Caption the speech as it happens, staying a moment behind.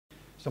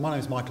So my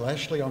name is Michael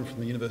Ashley. I'm from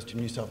the University of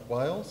New South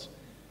Wales,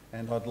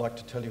 and I'd like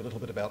to tell you a little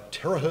bit about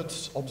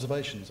Terahertz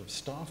observations of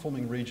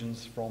star-forming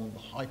regions from the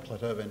high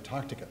plateau of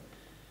Antarctica.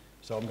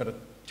 So I'm going to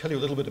tell you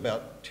a little bit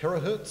about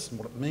terahertz and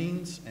what it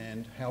means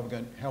and how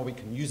we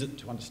can use it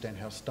to understand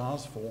how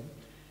stars form.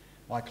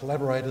 My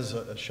collaborators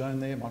are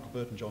shown there, Michael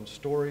Burt and John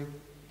Story.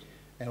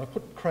 And I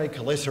put Craig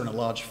Kalesa in a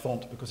large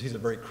font because he's a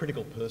very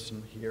critical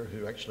person here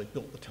who actually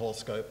built the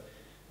telescope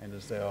and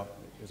is the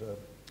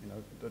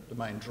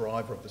main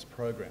driver of this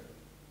program.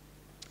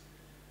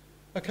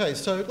 Okay,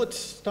 so let's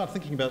start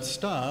thinking about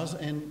stars,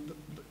 and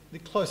the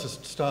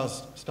closest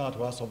star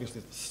to us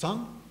obviously is the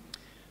sun,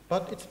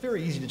 but it's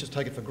very easy to just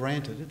take it for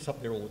granted. It's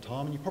up there all the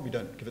time and you probably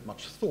don't give it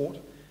much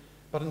thought,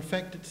 but in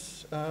fact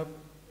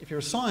if you're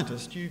a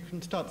scientist you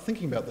can start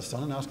thinking about the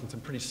sun and asking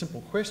some pretty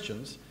simple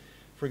questions.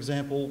 For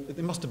example,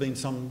 there must have been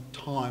some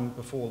time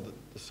before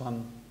the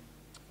sun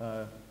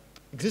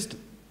existed.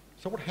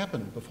 So what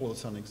happened before the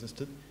sun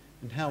existed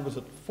and how was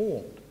it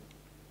formed?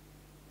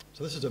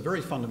 So this is a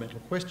very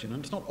fundamental question,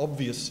 and it's not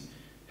obvious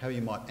how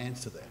you might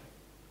answer that.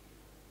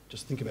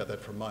 Just think about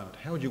that for a moment.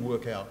 How would you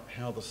work out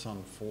how the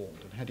sun formed,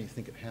 and how do you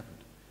think it happened?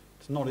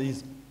 It's not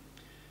easy.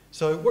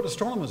 So what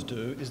astronomers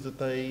do is that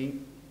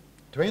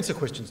to answer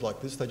questions like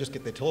this, they just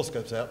get their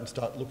telescopes out and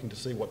start looking to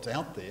see what's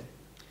out there.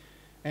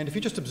 And if you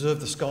just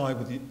observe the sky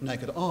with your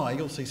naked eye,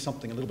 you'll see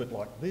something a little bit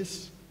like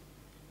this.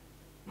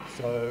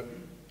 So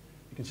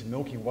you can see the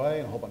Milky Way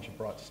and a whole bunch of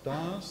bright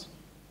stars.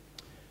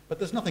 But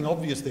there's nothing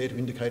obvious there to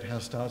indicate how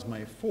stars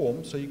may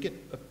form, so you get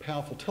a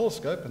powerful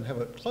telescope and have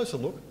a closer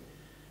look.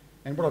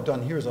 And what I've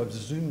done here is I've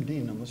zoomed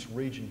in on this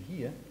region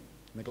here,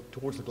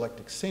 towards the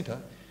galactic centre,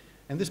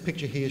 and this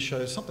picture here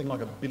shows something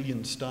like 1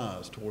 billion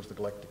stars towards the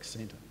galactic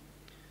centre.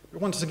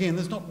 But once again,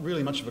 there's not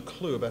really much of a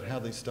clue about how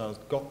these stars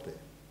got there.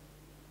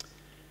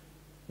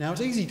 Now,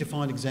 it's easy to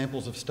find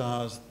examples of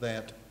stars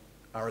that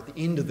are at the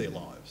end of their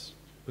lives,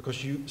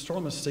 because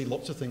astronomers see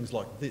lots of things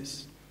like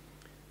this.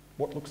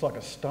 What looks like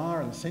a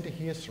star in the centre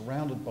here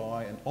surrounded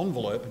by an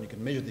envelope, and you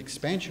can measure the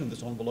expansion of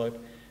this envelope,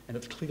 and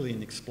it's clearly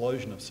an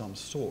explosion of some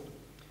sort.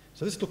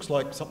 So this looks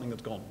like something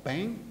that's gone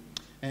bang,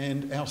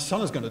 and our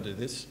sun is going to do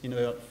this in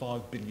about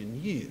 5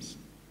 billion years.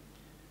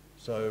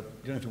 So you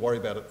don't have to worry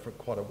about it for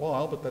quite a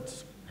while, but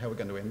that's how we're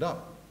going to end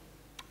up.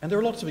 And there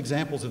are lots of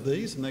examples of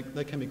these, and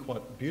they can be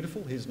quite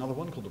beautiful. Here's another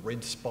one called the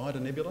Red Spider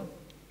Nebula,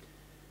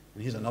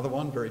 and here's another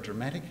one, very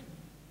dramatic.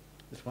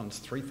 This one's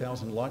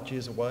 3,000 light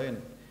years away,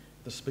 and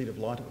the speed of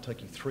light, it will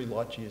take you 3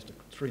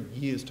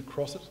 years to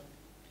cross it.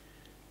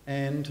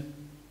 And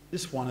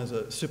this one is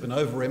a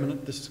supernova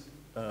remnant. This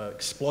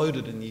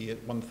exploded in the year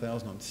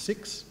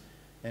 1006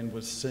 and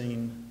was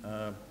seen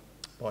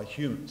by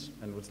humans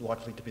and was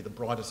likely to be the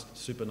brightest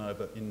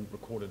supernova in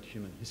recorded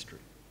human history.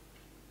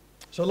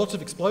 So lots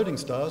of exploding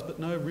stars, but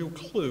no real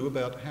clue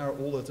about how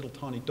all those little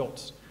tiny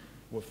dots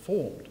were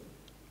formed.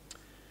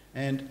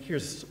 And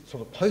here's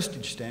sort of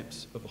postage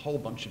stamps of a whole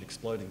bunch of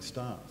exploding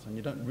stars, and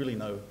you don't really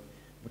know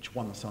which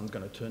one the sun's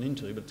going to turn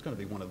into, but it's going to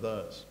be one of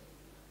those.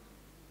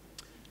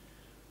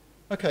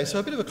 Okay, so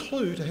a bit of a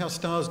clue to how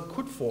stars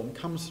could form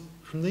comes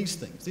from these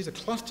things. These are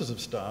clusters of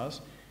stars.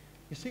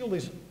 You see all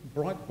these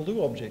bright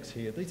blue objects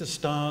here. These are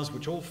stars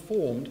which all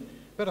formed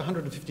about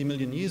 150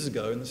 million years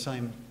ago in the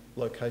same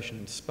location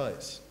in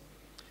space.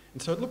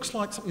 And so it looks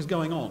like something's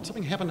going on.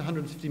 Something happened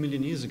 150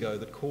 million years ago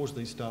that caused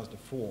these stars to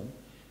form.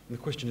 And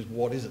the question is,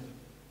 what is it?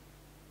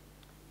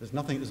 There's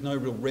no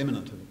real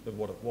remnant of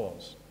what it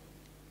was.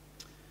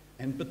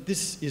 But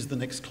this is the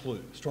next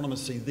clue.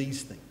 Astronomers see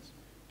these things,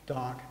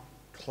 dark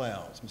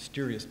clouds,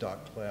 mysterious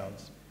dark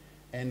clouds.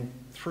 And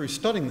through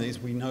studying these,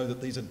 we know that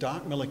these are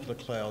dark molecular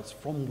clouds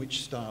from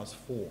which stars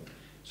form.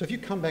 So if you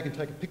come back and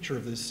take a picture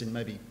of this in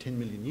maybe 10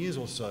 million years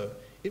or so,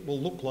 it will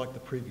look like the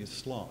previous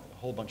slide, a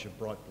whole bunch of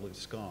bright blue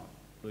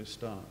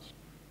stars.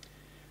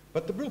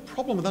 But the real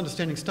problem with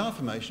understanding star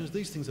formation is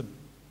these things are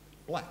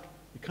black.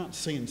 You can't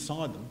see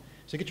inside them.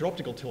 So you get your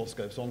optical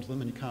telescopes onto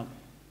them and you can't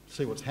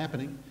see what's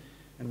happening.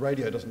 And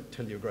radio doesn't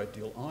tell you a great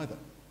deal either.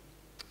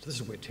 So this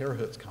is where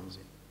terahertz comes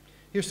in.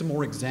 Here's some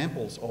more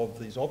examples of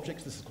these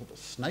objects. This is called the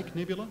Snake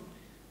Nebula,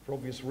 for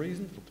obvious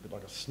reasons. It looks a bit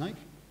like a snake.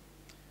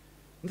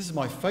 And this is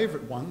my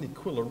favourite one, the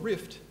Aquila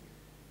Rift.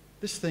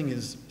 This thing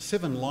is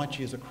 7 light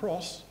years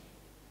across.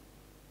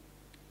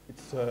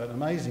 It's an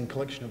amazing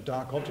collection of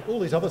dark objects. All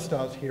these other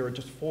stars here are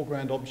just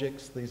foreground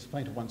objects. These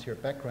fainter ones here are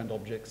background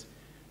objects.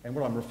 And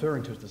what I'm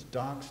referring to is this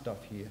dark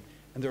stuff here.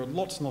 And there are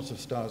lots and lots of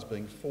stars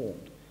being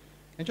formed.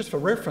 And just for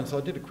reference, I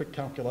did a quick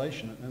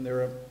calculation, and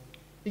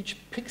each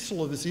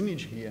pixel of this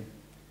image here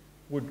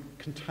would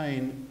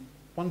contain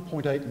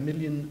 1.8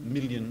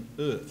 million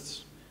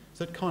Earths.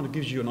 So that kind of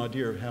gives you an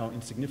idea of how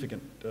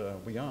insignificant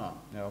we are.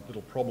 Our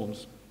little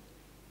problems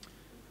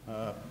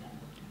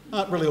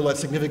aren't really all that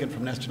significant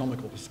from an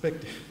astronomical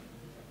perspective.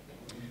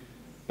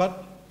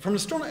 But from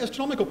an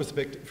astronomical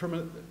perspective,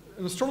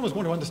 an astronomers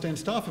want to understand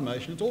star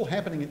formation, it's all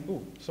happening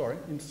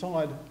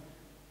inside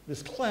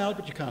this cloud,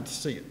 but you can't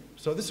see it.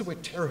 So this is where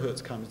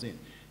terahertz comes in.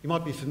 You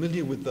might be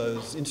familiar with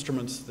those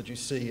instruments that you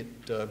see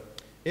at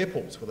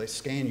airports where they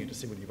scan you to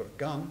see whether you've got a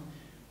gun.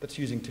 that's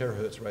using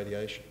terahertz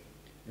radiation.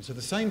 And so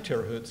the same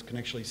terahertz can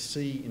actually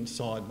see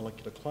inside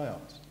molecular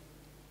clouds.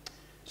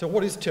 So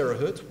what is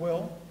terahertz?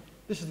 Well,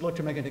 this is the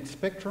electromagnetic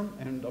spectrum,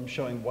 and I'm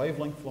showing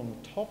wavelength along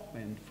the top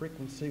and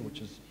frequency,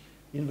 which is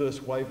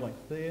inverse wavelength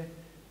there.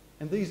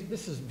 And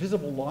this is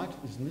visible light,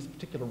 is in this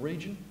particular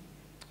region.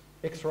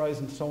 X-rays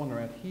and so on are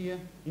out here,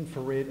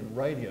 infrared and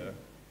radio.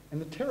 And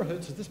the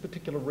terahertz is this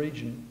particular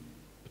region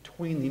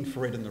between the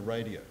infrared and the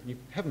radio. You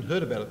haven't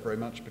heard about it very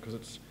much because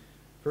it's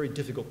a very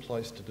difficult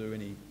place to do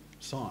any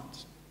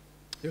science.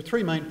 There are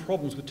three main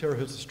problems with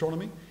terahertz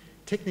astronomy.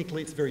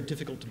 Technically, it's very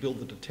difficult to build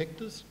the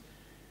detectors.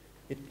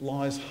 It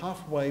lies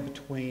halfway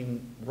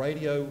between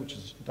radio, which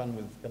is done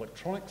with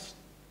electronics,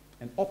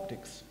 and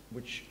optics,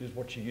 which is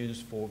what you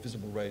use for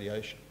visible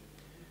radiation.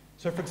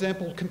 So, for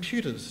example,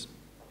 computers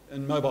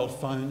and mobile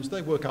phones,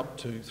 they work up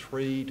to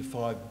 3 to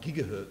 5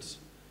 gigahertz.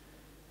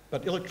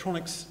 But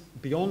electronics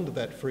beyond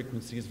that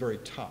frequency is very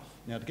tough.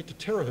 Now, to get to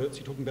terahertz,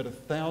 you're talking about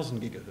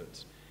 1,000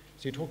 gigahertz.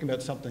 So you're talking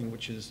about something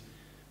which is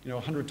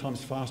 100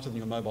 times faster than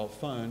your mobile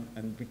phone,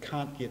 and we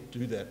can't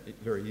do that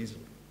very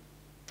easily.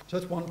 So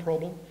that's one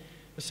problem.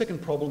 The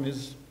second problem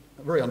is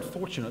very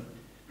unfortunate.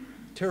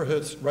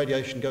 Terahertz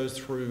radiation goes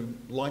through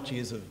light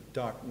years of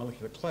dark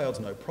molecular clouds,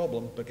 no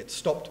problem, but gets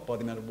stopped by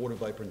the amount of water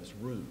vapour in this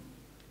room.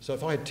 So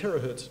if I had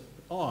terahertz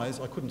eyes,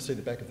 I couldn't see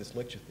the back of this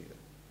lecture theatre.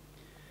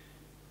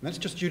 And that's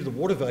just due to the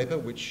water vapour,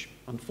 which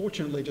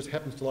unfortunately just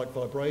happens to like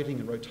vibrating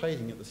and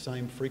rotating at the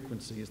same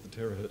frequency as the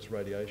terahertz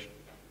radiation.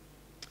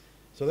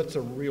 So that's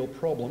a real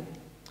problem.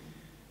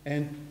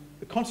 And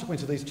the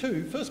consequence of these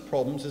two first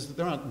problems is that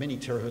there aren't many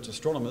terahertz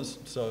astronomers,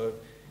 so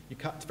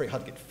it's very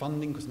hard to get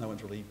funding because no one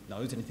really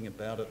knows anything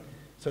about it.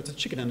 So it's a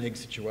chicken and egg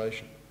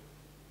situation.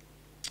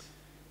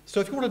 So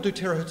if you want to do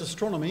terahertz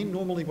astronomy,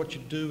 normally what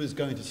you do is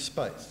go into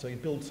space. So you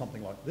build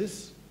something like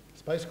this,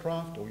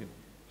 spacecraft, or you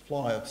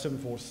fly a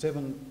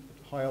 747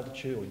 at high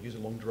altitude, or use a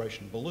long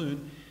duration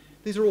balloon.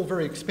 These are all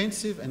very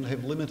expensive and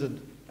have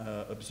limited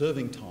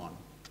observing time,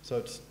 so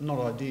it's not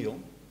ideal.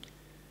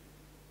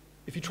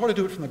 If you try to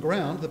do it from the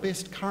ground, the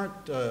best current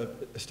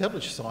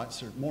established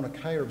sites are Mauna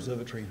Kea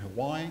Observatory in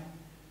Hawaii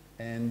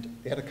and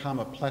the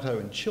Atacama Plateau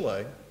in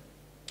Chile.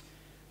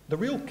 The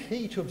real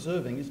key to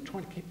observing is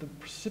trying to keep the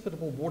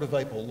precipitable water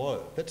vapour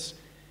low. That's,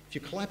 if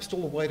you collapsed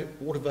all the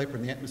water vapour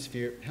in the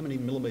atmosphere, how many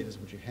millimetres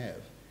would you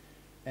have?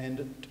 And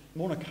at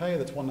Mauna Kea,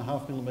 that's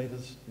 1.5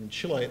 millimetres. In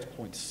Chile, it's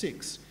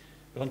 0.6.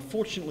 But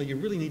unfortunately, you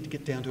really need to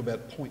get down to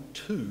about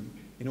 0.2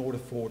 in order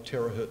for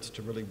terahertz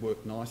to really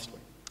work nicely.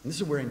 And this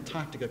is where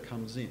Antarctica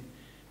comes in,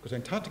 because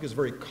Antarctica is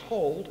very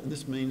cold, and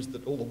this means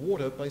that all the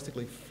water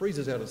basically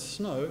freezes out as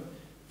snow,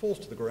 falls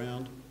to the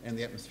ground, and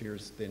the atmosphere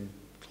is then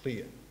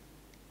clear.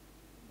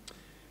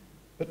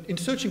 But in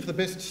searching for the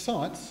best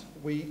sites,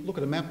 we look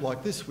at a map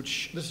like this,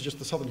 this is just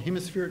the southern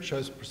hemisphere. It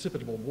shows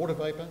precipitable water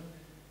vapour.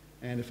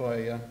 And if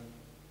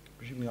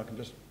presumably I can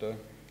just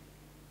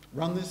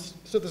run this.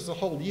 So this is a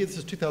whole year. This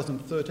is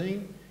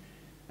 2013.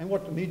 And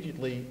what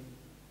immediately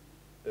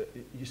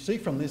you see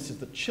from this is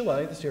that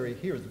Chile, this area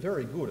here, is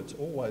very good. It's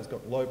always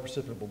got low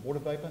precipitable water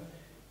vapour.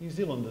 New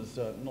Zealand is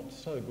not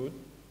so good.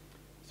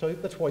 So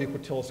that's why you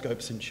put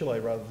telescopes in Chile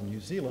rather than New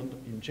Zealand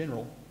in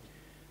general.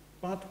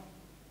 But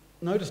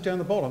notice down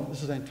the bottom,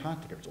 this is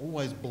Antarctica. It's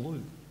always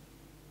blue.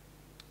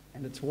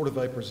 And its water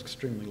vapour is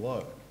extremely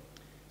low.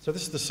 So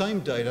this is the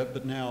same data,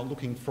 but now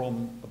looking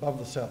from above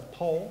the South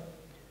Pole.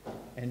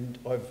 And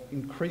I've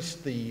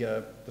increased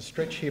the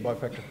stretch here by a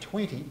factor of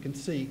 20. You can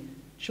see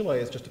Chile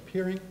is just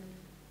appearing.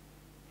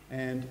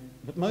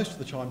 But most of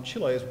the time,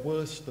 Chile is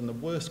worse than the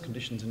worst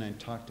conditions in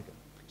Antarctica.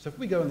 So if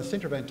we go in the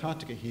centre of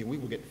Antarctica here, we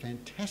will get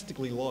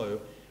fantastically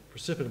low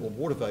precipitable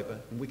water vapour,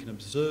 and we can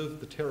observe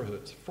the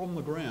terahertz from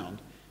the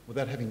ground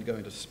without having to go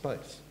into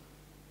space.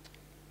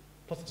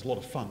 Plus, it's a lot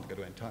of fun to go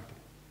to Antarctica,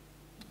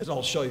 as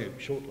I'll show you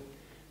shortly.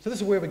 So this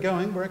is where we're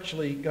going. We're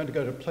actually going to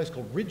go to a place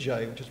called Ridge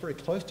A, which is very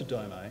close to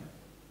Dome A.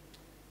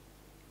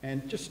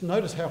 And just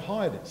notice how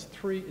high it is.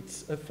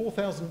 It's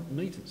 4,000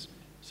 metres.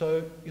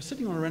 So you're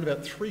sitting on around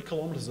about 3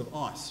 kilometres of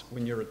ice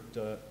when you're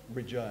at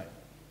Ridge A.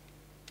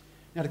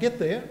 Now to get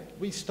there,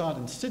 we start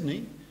in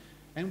Sydney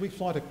and we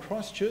fly to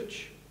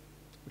Christchurch,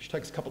 which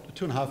takes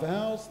 2.5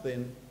 hours,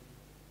 then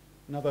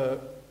another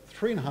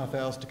 3.5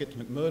 hours to get to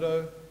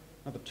McMurdo,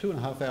 another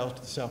 2.5 hours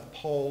to the South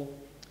Pole,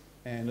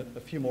 and a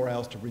few more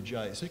hours to Ridge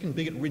A. So you can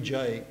be at Ridge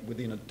A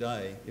within a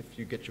day if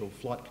you get your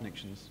flight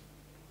connections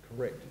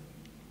correct.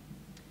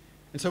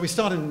 And so we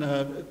start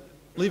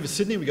leave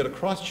Sydney, we go to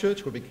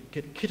Christchurch, where we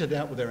get kitted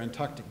out with our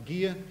Antarctic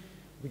gear.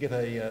 We get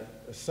a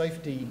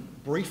safety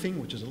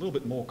briefing, which is a little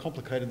bit more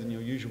complicated than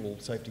your usual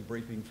safety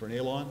briefing for an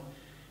airline.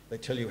 They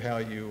tell you how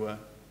you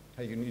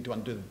need to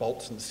undo the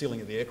bolts in the ceiling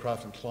of the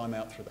aircraft and climb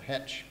out through the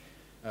hatch.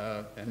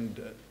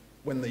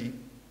 When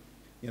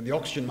the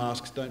oxygen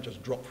masks don't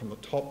just drop from the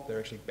top, they're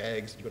actually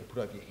bags you've got to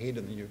put over your head,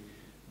 and then you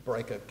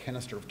break a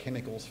canister of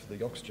chemicals for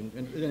the oxygen.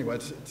 And anyway,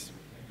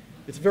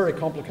 it's very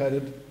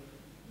complicated,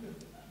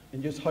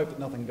 and you just hope that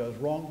nothing goes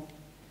wrong.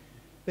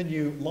 Then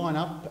you line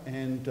up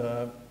and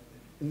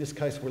In this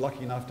case, we're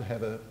lucky enough to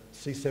have a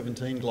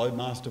C-17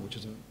 Globemaster, which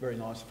is a very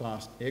nice,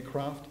 fast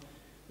aircraft.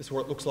 This is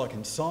what it looks like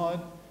inside.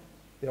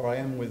 There I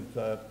am with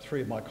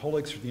three of my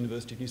colleagues from the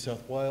University of New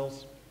South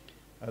Wales.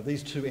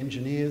 These two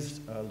engineers,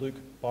 Luke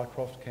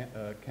Bycroft,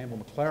 Campbell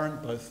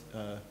McLaren, both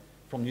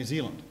from New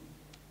Zealand.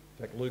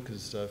 In fact, Luke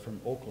is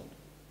from Auckland.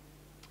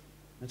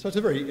 And so it's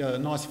a very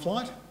nice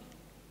flight.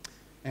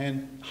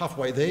 And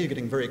halfway there, you're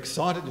getting very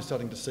excited. You're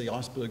starting to see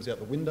icebergs out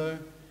the window.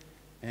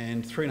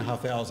 And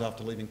 3.5 hours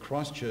after leaving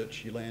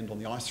Christchurch, you land on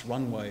the ice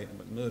runway at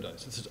McMurdo.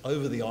 So this is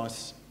over the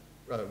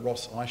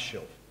Ross ice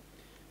shelf.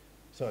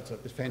 So it's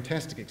a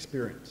fantastic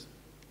experience.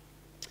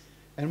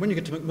 And when you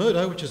get to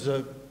McMurdo, which is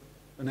an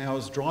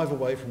hour's drive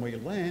away from where you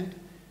land,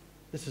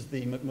 this is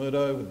the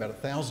McMurdo with about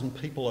 1,000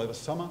 people over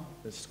summer.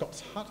 There's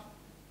Scott's hut,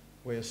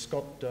 where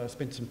Scott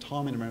spent some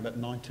time in around about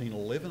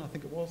 1911, I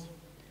think it was.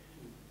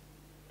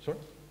 Sorry?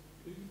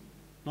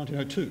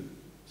 1902.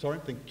 Sorry,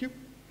 thank you.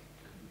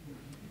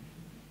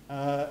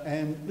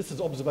 And this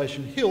is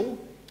Observation Hill,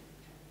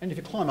 and if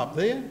you climb up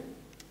there,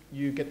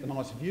 you get a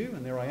nice view,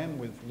 and there I am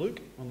with Luke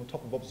on the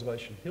top of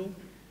Observation Hill.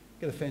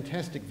 Get a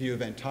fantastic view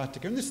of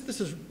Antarctica, and this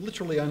is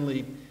literally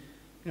only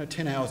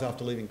 10 hours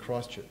after leaving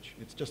Christchurch.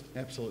 It's just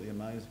absolutely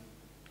amazing.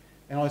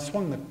 And I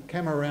swung the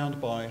camera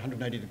around by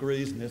 180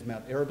 degrees, and there's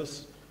Mount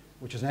Erebus,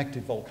 which is an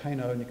active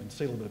volcano, and you can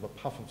see a little bit of a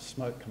puff of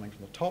smoke coming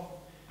from the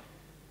top.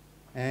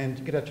 And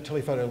you get out your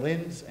telephoto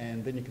lens,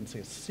 and then you can see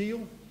a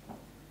seal.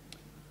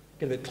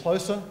 Get a bit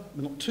closer,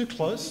 but not too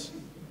close.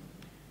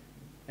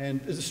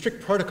 And there's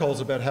strict protocols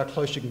about how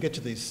close you can get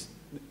to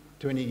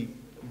any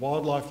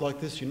wildlife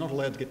like this. You're not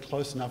allowed to get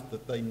close enough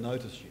that they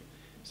notice you.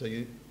 So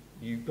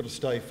you've got to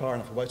stay far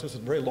enough away. So it's a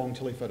very long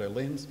telephoto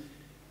lens.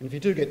 And if you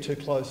do get too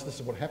close, this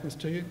is what happens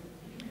to you.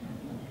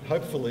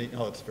 Hopefully,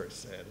 oh, it's very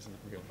sad, isn't it?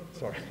 Really?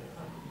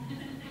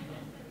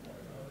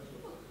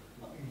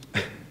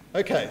 Sorry.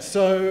 Okay,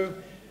 so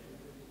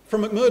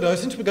from McMurdo,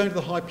 since we're going to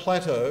the high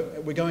plateau,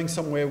 we're going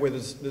somewhere where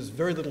there's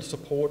very little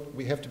support.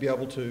 We have to be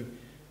able to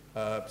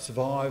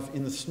survive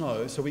in the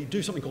snow. So we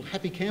do something called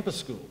Happy Camper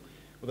School,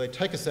 where they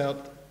take us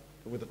out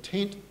with a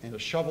tent and a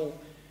shovel.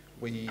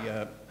 We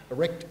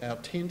erect our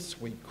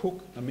tents, we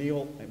cook a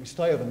meal, and we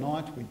stay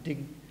overnight. We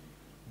dig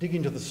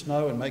into the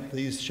snow and make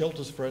these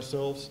shelters for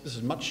ourselves. This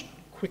is much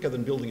quicker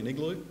than building an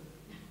igloo.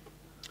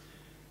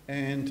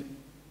 And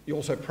you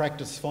also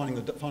practice finding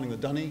the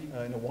dunny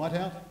in a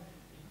whiteout.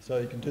 So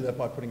you can do that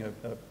by putting a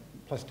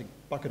plastic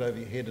bucket over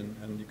your head,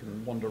 and you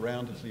can wander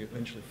around until you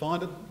eventually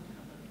find it.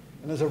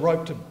 And there's a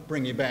rope to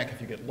bring you back if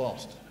you get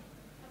lost.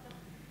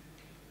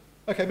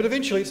 Okay, but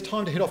eventually it's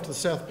time to head off to the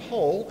South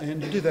Pole,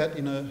 and you do that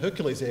in a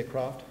Hercules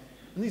aircraft.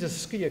 And these are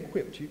ski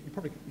equipped. You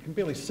can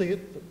barely see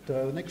it, but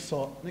the next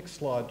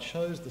slide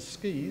shows the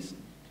skis.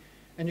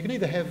 And you can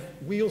either have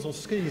wheels or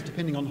skis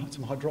depending on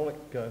some hydraulic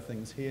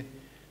things here.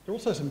 There are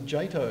also some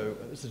JATO,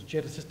 this is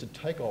jet assisted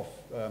takeoff,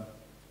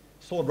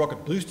 solid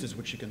rocket boosters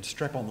which you can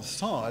strap on the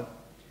side,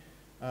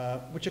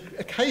 which are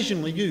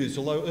occasionally used,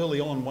 although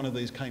early on one of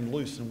these came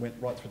loose and went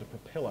right through the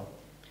propeller.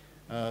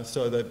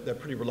 So they're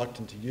pretty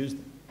reluctant to use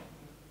them.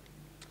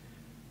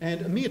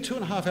 And a mere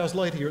 2.5 hours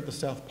later, you're at the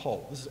South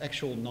Pole. This is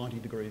actual 90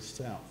 degrees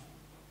south.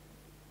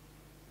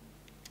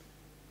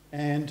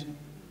 And,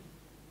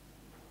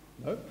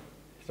 no,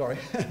 sorry,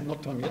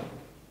 not time yet.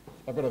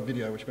 I've got a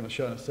video which I'm going to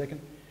show in a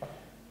second.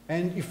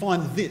 And you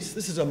find this.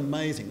 This is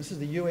amazing. This is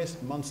the US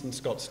Munson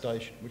Scott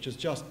Station, which is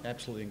just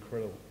absolutely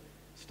incredible.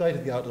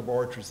 State-of-the-art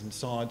laboratories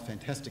inside,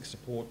 fantastic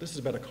support. This is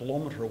about 1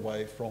 kilometre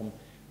away from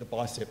the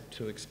Bicep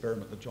 2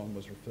 experiment that John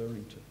was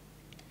referring to.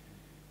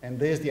 And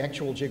there's the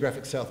actual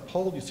geographic South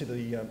Pole. You see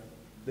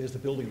there's the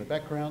building in the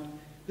background.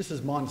 This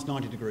is minus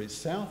 90 degrees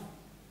south.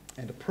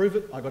 And to prove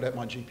it, I got out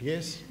my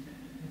GPS.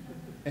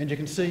 And you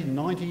can see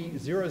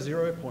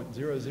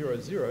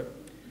 90.000.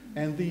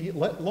 And the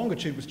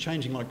longitude was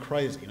changing like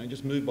crazy. You know,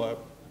 just moved by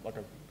like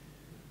a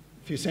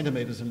few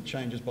centimetres and it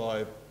changes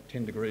by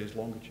 10 degrees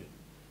longitude.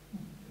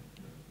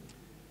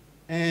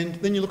 And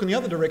then you look in the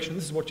other direction,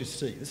 this is what you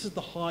see. This is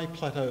the high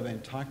plateau of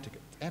Antarctica.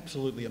 It's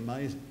absolutely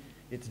amazing.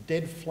 It's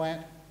dead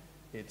flat.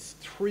 It's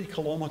 3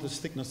 kilometres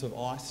thickness of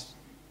ice.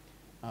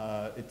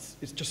 It's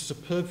just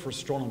superb for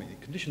astronomy. The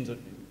conditions are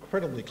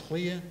incredibly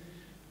clear.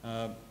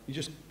 You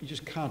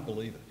just can't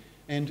believe it.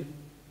 And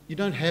you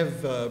don't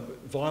have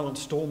violent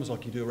storms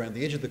like you do around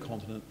the edge of the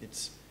continent.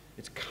 It's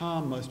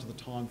calm most of the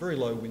time, very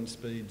low wind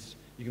speeds.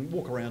 You can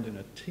walk around in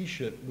a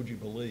t-shirt, would you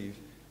believe,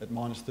 at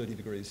minus 30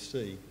 degrees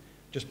C,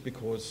 just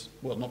because,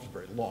 well, not for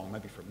very long,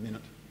 maybe for a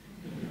minute.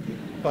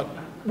 But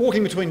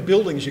walking between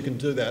buildings, you can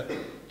do that.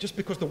 Just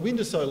because the wind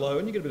is so low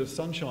and you get a bit of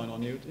sunshine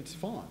on you, it's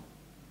fine.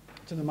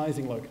 It's an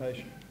amazing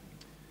location.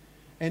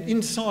 And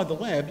inside the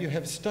lab, you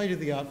have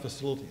state-of-the-art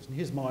facilities. And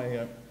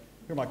here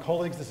are my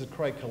colleagues. This is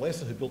Craig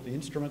Kalesa, who built the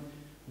instrument,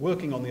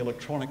 working on the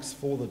electronics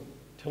for the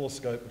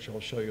telescope, which I'll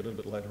show you a little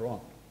bit later on.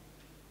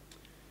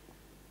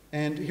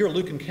 And here are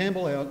Luke and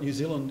Campbell, our New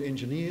Zealand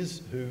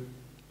engineers, who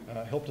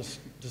helped us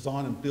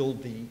design and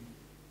build the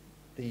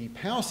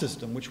power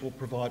system which will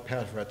provide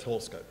power for our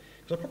telescope.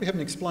 Because I probably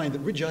haven't explained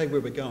that Ridge A,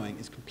 where we're going,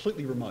 is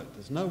completely remote.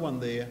 There's no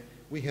one there.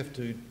 we have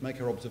to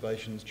make our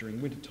observations during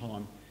winter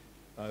time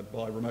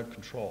by remote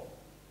control.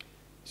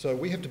 So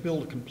we have to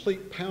build a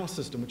complete power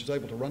system which is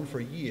able to run for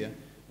a year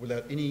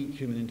without any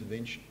human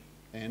intervention.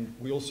 And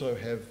we also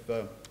have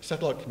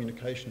satellite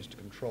communications to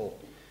control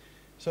it.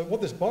 So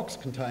what this box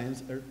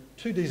contains are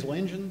 2 diesel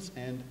engines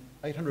and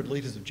 800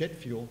 litres of jet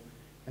fuel,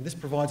 and this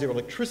provides our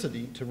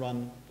electricity to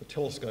run the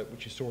telescope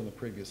which you saw in the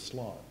previous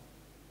slide.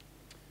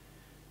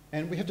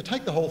 And we have to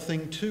take the whole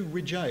thing to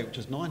Ridge A, which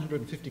is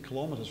 950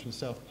 kilometres from the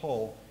South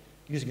Pole,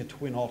 using a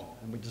twin otter.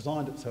 And we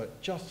designed it so it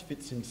just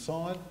fits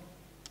inside.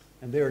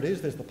 And there it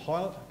is, there's the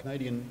pilot, a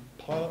Canadian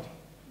pilot,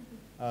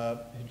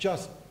 who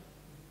just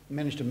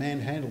managed to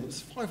manhandle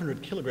this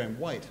 500 kilogram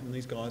weight, and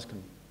these guys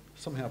can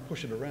somehow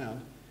push it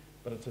around,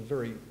 but it's a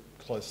very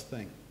close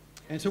thing.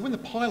 And so when the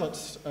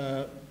pilots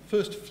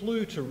first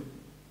flew to,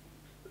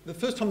 the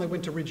first time they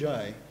went to Ridge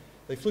A,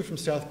 they flew from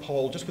South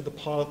Pole just with the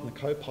pilot and the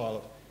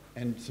co-pilot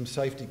and some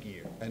safety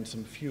gear and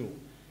some fuel.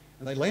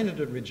 And they landed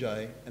at Ridge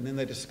A, and then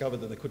they discovered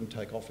that they couldn't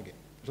take off again.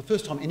 It was the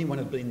first time anyone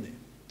had been there.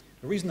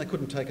 The reason they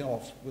couldn't take it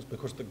off was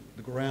because the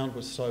ground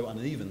was so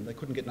uneven, they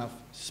couldn't get enough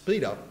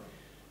speed up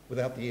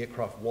without the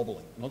aircraft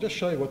wobbling. And I'll just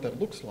show you what that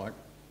looks like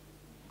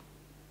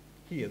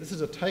here. This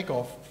is a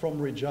takeoff from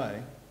Ridge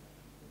A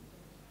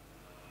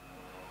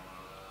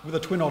with a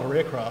twin otter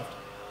aircraft.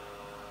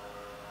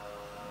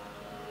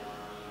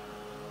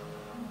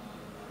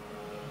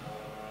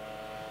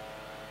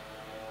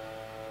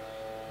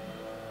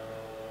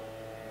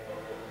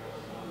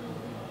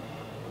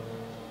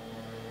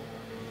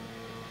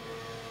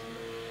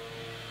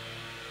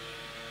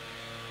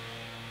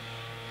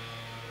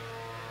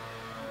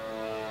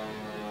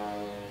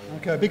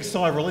 Okay, a big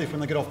sigh of relief when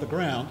they get off the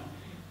ground.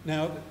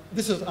 Now,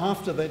 this is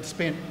after they'd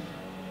spent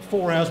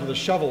 4 hours with a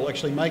shovel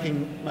actually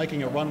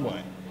making a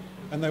runway.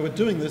 And they were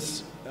doing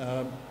this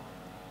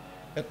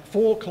at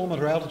 4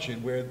 kilometre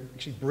altitude, where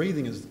actually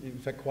breathing is in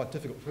fact quite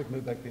difficult. If we can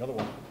move back the other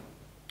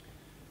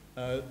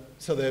one.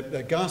 So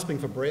they're gasping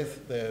for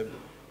breath, they're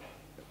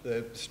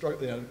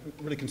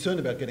really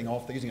concerned about getting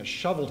off. They're using a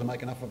shovel to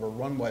make enough of a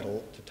runway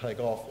to take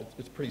off.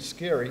 It's pretty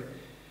scary.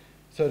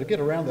 So to get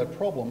around that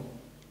problem,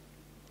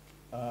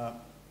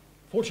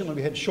 fortunately,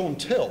 we had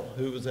Chantel,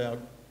 who was our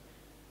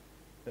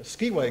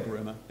skiway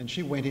groomer, and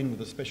she went in with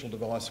a special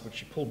device which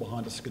she pulled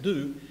behind a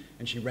skidoo,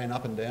 and she ran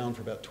up and down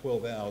for about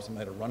 12 hours and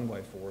made a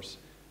runway for us,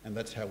 and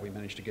that's how we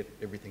managed to get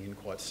everything in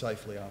quite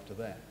safely after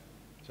that.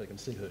 So you can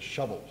see her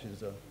shovel.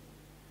 She's a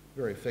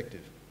very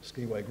effective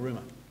skiway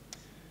groomer.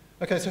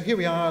 Okay, so here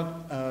we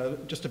are,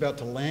 just about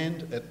to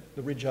land at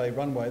the Ridge A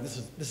runway. This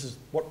is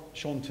what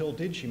Chantel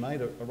did. She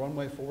made a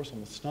runway for us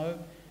on the snow.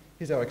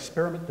 Here's our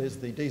experiment. There's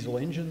the diesel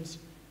engines.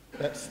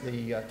 That's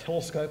the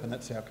telescope, and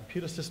that's our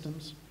computer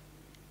systems.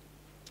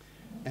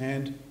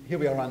 And here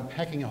we are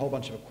unpacking a whole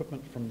bunch of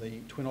equipment from the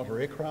twin otter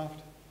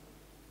aircraft.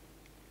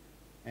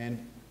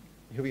 And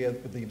here we are,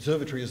 the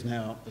observatory is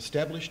now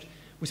established.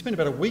 We spent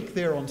about a week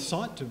there on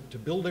site to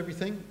build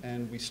everything,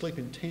 and we sleep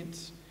in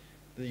tents.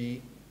 The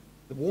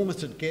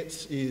warmest it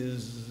gets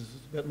is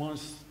about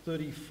minus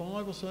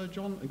 35 or so,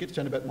 John. It gets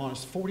down to about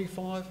minus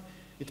 45.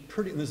 It's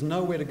pretty, and there's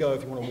nowhere to go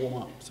if you want to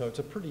warm up. So it's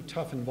a pretty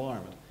tough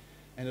environment.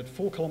 And at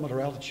 4 kilometre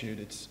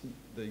altitude,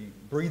 the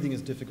breathing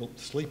is difficult,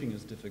 sleeping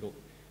is difficult,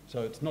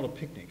 so it's not a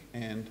picnic.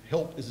 And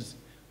help is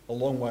a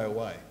long way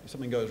away. If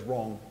something goes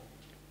wrong,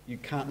 you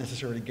can't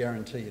necessarily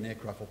guarantee an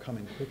aircraft will come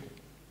in quickly.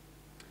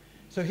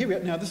 So here we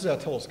are. Now, this is our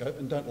telescope,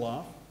 and don't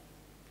laugh.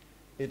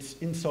 It's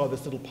inside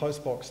this little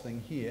postbox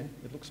thing here.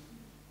 It looks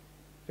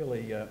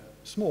fairly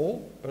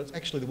small, but it's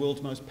actually the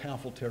world's most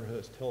powerful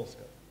Terahertz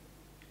telescope.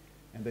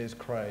 And there's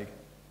Craig.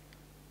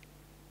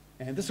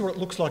 And this is what it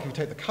looks like if you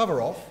take the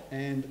cover off,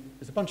 and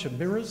there's a bunch of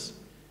mirrors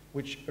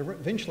which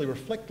eventually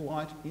reflect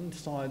light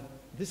inside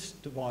this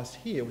device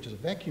here, which is a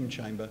vacuum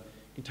chamber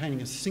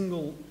containing a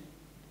single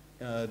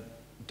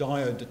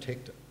diode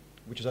detector,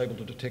 which is able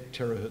to detect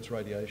terahertz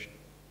radiation.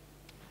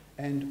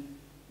 And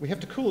we have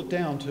to cool it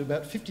down to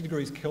about 50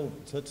 degrees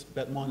Kelvin, so that's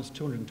about minus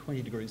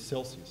 220 degrees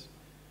Celsius,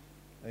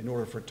 in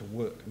order for it to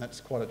work. And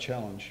that's quite a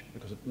challenge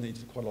because it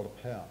needs quite a lot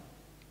of power.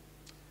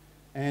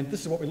 And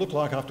this is what we look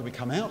like after we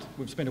come out.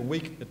 We've spent a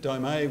week at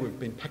Dome A, we've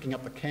been packing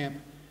up the camp,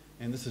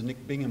 and this is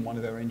Nick Bingham, one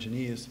of our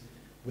engineers,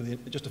 within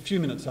just a few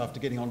minutes after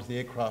getting onto the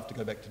aircraft to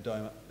go back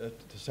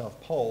to South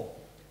Pole,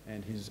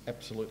 and he's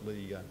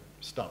absolutely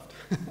stuffed.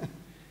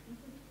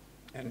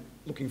 And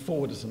looking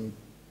forward to some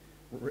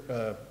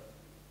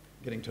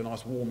getting to a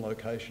nice warm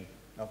location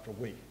after a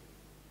week.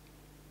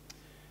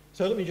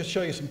 So let me just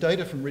show you some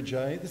data from Ridge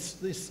A.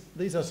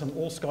 These are some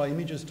all-sky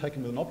images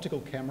taken with an optical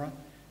camera,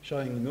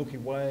 showing the Milky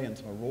Way and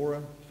some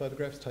aurora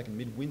photographs taken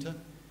midwinter.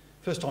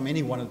 First time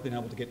anyone has been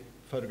able to get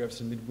photographs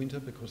in midwinter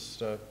because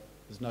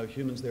there's no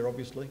humans there,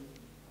 obviously.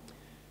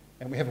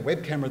 And we have a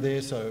web camera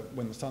there, so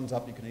when the sun's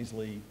up, you can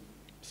easily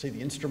see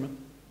the instrument,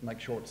 make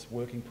sure it's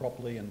working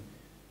properly, and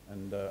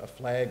a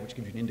flag which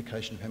gives you an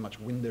indication of how much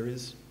wind there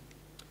is.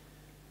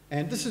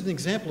 And this is an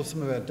example of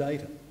some of our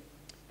data.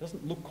 It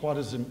doesn't look quite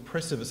as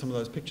impressive as some of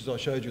those pictures I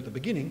showed you at the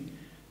beginning,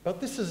 but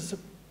this is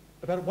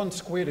about 1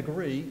 square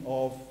degree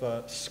of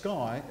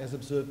sky as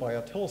observed by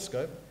our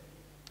telescope,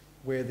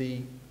 where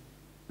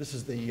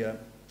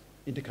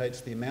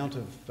indicates the amount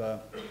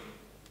of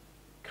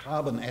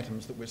carbon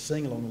atoms that we're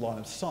seeing along the line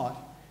of sight,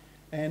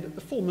 and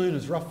the full moon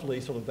is roughly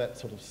sort of that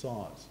sort of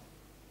size.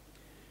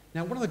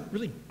 Now, one of the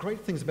really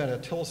great things about our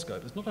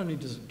telescope is not only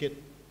does it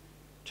get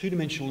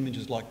two-dimensional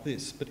images like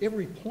this, but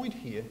every point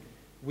here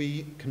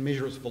we can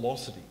measure its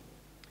velocity.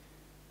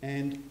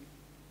 And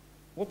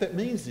what that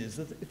means is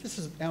that if this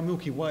is our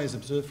Milky Way is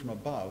observed from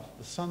above,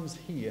 the sun's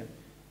here,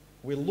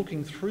 we're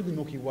looking through the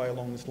Milky Way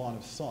along this line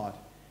of sight,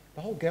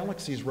 the whole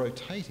galaxy is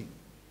rotating.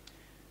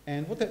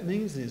 And what that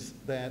means is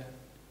that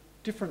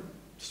different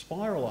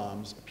spiral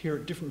arms appear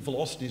at different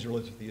velocities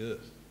relative to the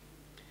Earth.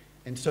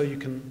 And so you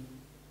can,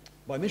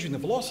 by measuring the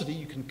velocity,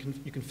 you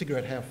can figure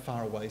out how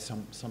far away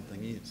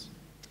something is.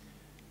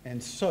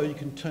 And so you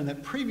can turn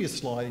that previous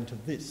slide into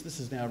this.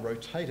 This is now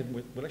rotated.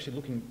 We're actually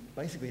looking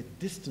basically at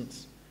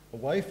distance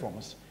away from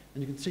us,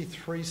 and you can see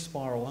 3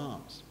 spiral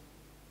arms.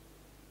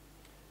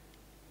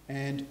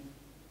 And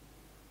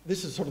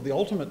this is sort of the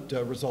ultimate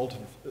result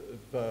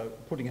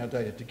of putting our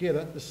data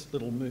together, this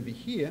little movie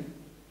here,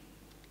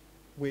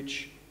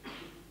 which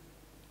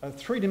are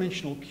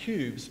 3-dimensional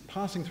cubes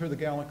passing through the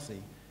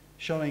galaxy,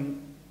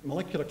 showing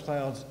molecular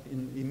clouds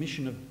in the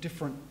emission of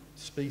different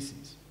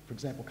species. For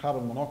example,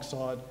 carbon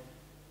monoxide,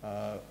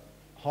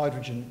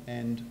 hydrogen,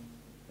 and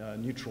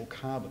neutral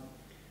carbon.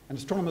 And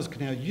astronomers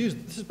can now use,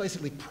 this is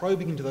basically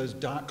probing into those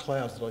dark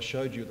clouds that I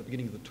showed you at the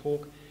beginning of the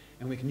talk,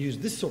 and we can use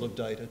this sort of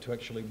data to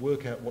actually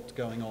work out what's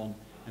going on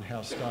and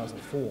how stars are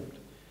formed.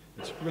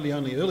 It's really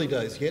only early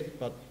days yet,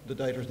 but the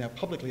data is now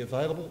publicly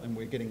available and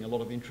we're getting a lot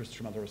of interest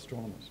from other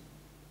astronomers.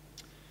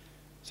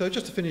 So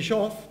just to finish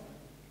off,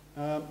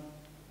 one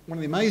of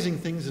the amazing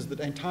things is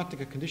that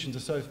Antarctica conditions are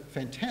so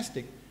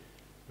fantastic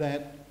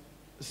that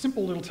a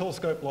simple little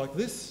telescope like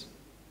this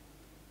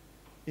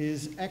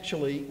is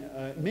actually,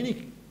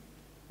 in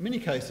many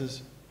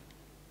cases,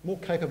 more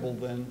capable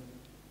than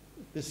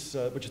this,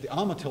 which is the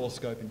ARMA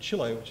telescope in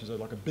Chile, which is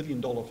like $1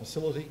 billion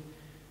facility,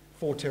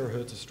 4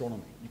 terahertz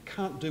astronomy. You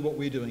can't do what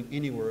we're doing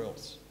anywhere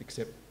else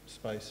except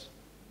space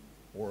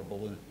or a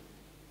balloon.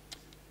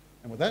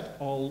 And with that,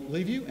 I'll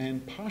leave you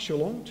and pass you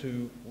along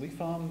to Leaf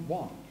Farm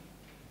 1.